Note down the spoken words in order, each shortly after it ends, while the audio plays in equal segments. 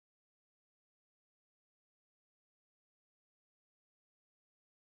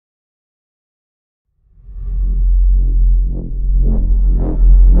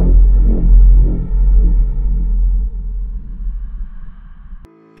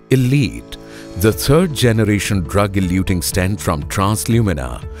Elite, the third-generation drug-eluting stent from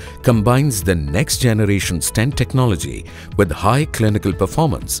Translumina, combines the next-generation stent technology with high clinical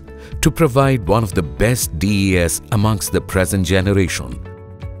performance to provide one of the best DES amongst the present generation.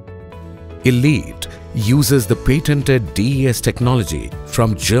 Elite uses the patented DES technology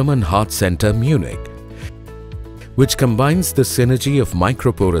from German Heart Center Munich, which combines the synergy of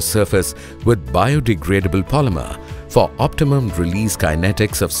microporous surface with biodegradable polymer for optimum release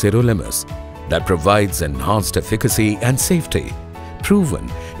kinetics of Sirolimus that provides enhanced efficacy and safety,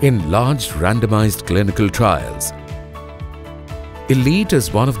 proven in large randomized clinical trials. Elite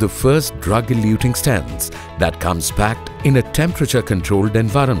is one of the first drug-eluting stents that comes packed in a temperature-controlled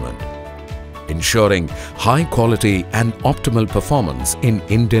environment, ensuring high quality and optimal performance in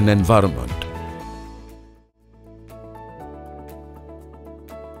Indian environment.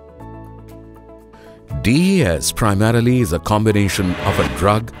 DES primarily is a combination of a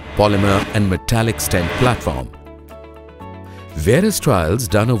drug, polymer and metallic stent platform. Various trials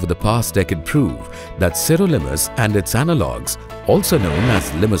done over the past decade prove that Sirolimus and its analogues, also known as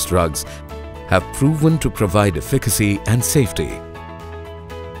Limus drugs, have proven to provide efficacy and safety.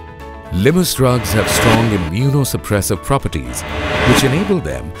 Limus drugs have strong immunosuppressive properties which enable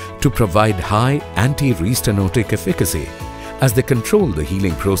them to provide high anti-restenotic efficacy as they control the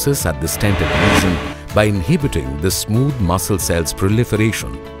healing process at the stented lesion by inhibiting the smooth muscle cells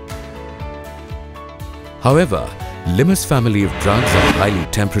proliferation. However, Limus family of drugs are highly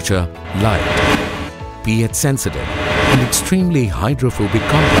temperature, light, pH sensitive and extremely hydrophobic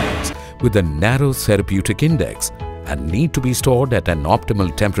compounds with a narrow therapeutic index and need to be stored at an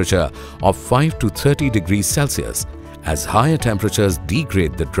optimal temperature of 5 to 30 degrees Celsius, as higher temperatures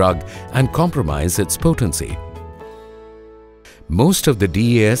degrade the drug and compromise its potency. Most of the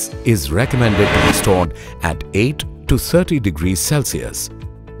DES is recommended to be stored at 8 to 30 degrees Celsius.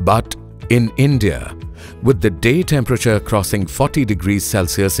 But in India, with the day temperature crossing 40 degrees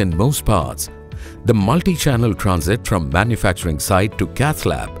Celsius in most parts, the multi-channel transit from manufacturing site to cath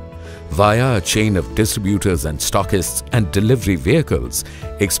lab via a chain of distributors and stockists and delivery vehicles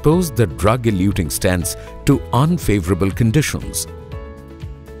exposed the drug-eluting stents to unfavorable conditions.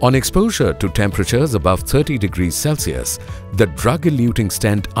 On exposure to temperatures above 30 degrees Celsius, the drug-eluting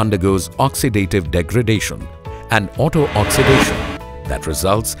stent undergoes oxidative degradation and auto-oxidation that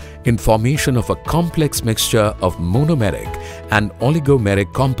results in formation of a complex mixture of monomeric and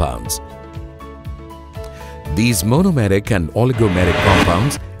oligomeric compounds. These monomeric and oligomeric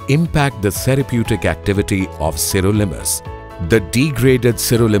compounds impact the therapeutic activity of Sirolimus. The degraded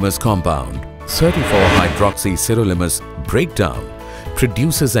Sirolimus compound, 34-hydroxy-Sirolimus breakdown,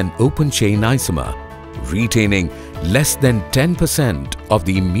 produces an open-chain isomer, retaining less than 10% of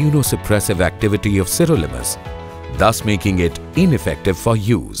the immunosuppressive activity of Sirolimus, thus making it ineffective for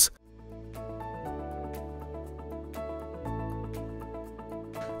use.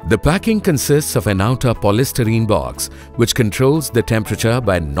 The packing consists of an outer polystyrene box which controls the temperature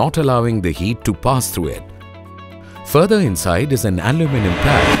by not allowing the heat to pass through it. Further inside is an aluminum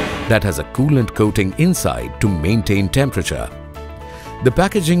pad that has a coolant coating inside to maintain temperature. The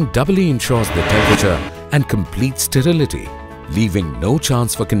packaging doubly ensures the temperature and complete sterility, leaving no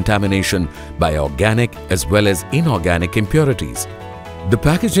chance for contamination by organic as well as inorganic impurities. The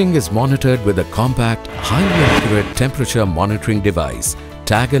packaging is monitored with a compact, highly accurate temperature monitoring device,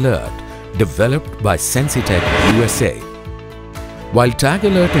 Tag Alert, developed by Sensitech USA. While Tag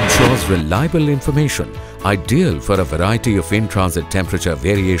Alert ensures reliable information, ideal for a variety of in-transit temperature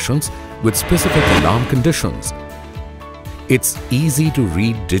variations with specific alarm conditions, its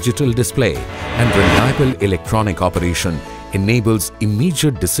easy-to-read digital display and reliable electronic operation enables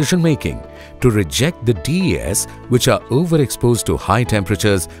immediate decision-making to reject the DES which are overexposed to high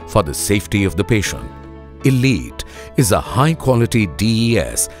temperatures for the safety of the patient. Elite is a high-quality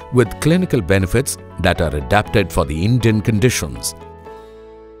DES with clinical benefits that are adapted for the Indian conditions.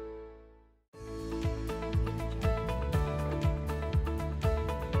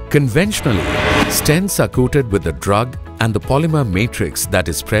 Conventionally, stents are coated with the drug and the polymer matrix that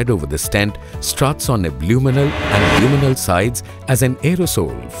is spread over the stent struts on abluminal and luminal sides as an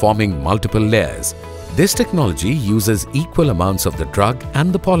aerosol, forming multiple layers. This technology uses equal amounts of the drug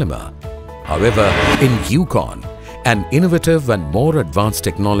and the polymer. However, in Yukon, an innovative and more advanced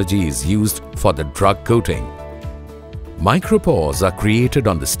technology is used for the drug coating. Micropores are created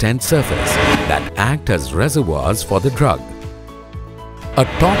on the stent surface that act as reservoirs for the drug. A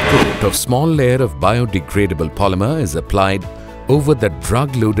top coat of small layer of biodegradable polymer is applied over the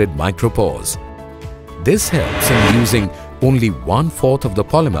drug-loaded micropores. This helps in using only 1/4 of the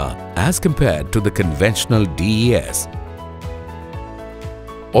polymer as compared to the conventional DES.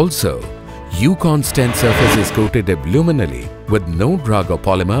 Also, Yukon stent surface is coated abluminally with no drug or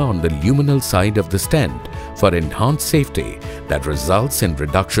polymer on the luminal side of the stent for enhanced safety that results in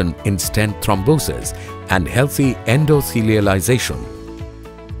reduction in stent thrombosis and healthy endothelialization.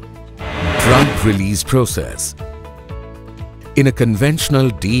 Drug release process. In a conventional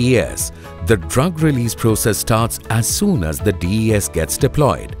DES, the drug release process starts as soon as the DES gets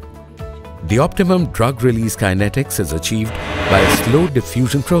deployed. The optimum drug release kinetics is achieved by a slow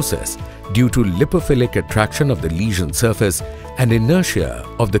diffusion process due to lipophilic attraction of the lesion surface and inertia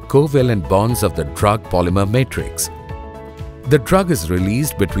of the covalent bonds of the drug polymer matrix. The drug is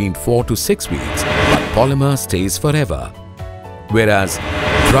released between 4 to 6 weeks, but polymer stays forever. Whereas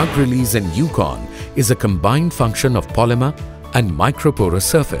drug release in Yukon is a combined function of polymer and microporous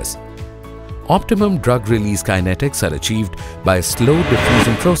surface. Optimum drug release kinetics are achieved by a slow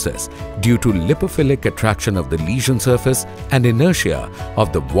diffusion process due to lipophilic attraction of the lesion surface and inertia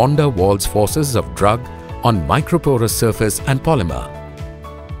of the van der Waals forces of drug on microporous surface and polymer.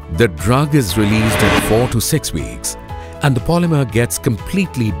 The drug is released in 4 to 6 weeks and the polymer gets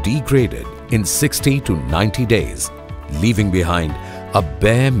completely degraded in 60 to 90 days, leaving behind a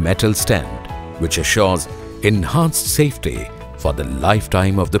bare metal stent which assures enhanced safety for the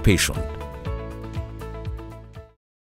lifetime of the patient.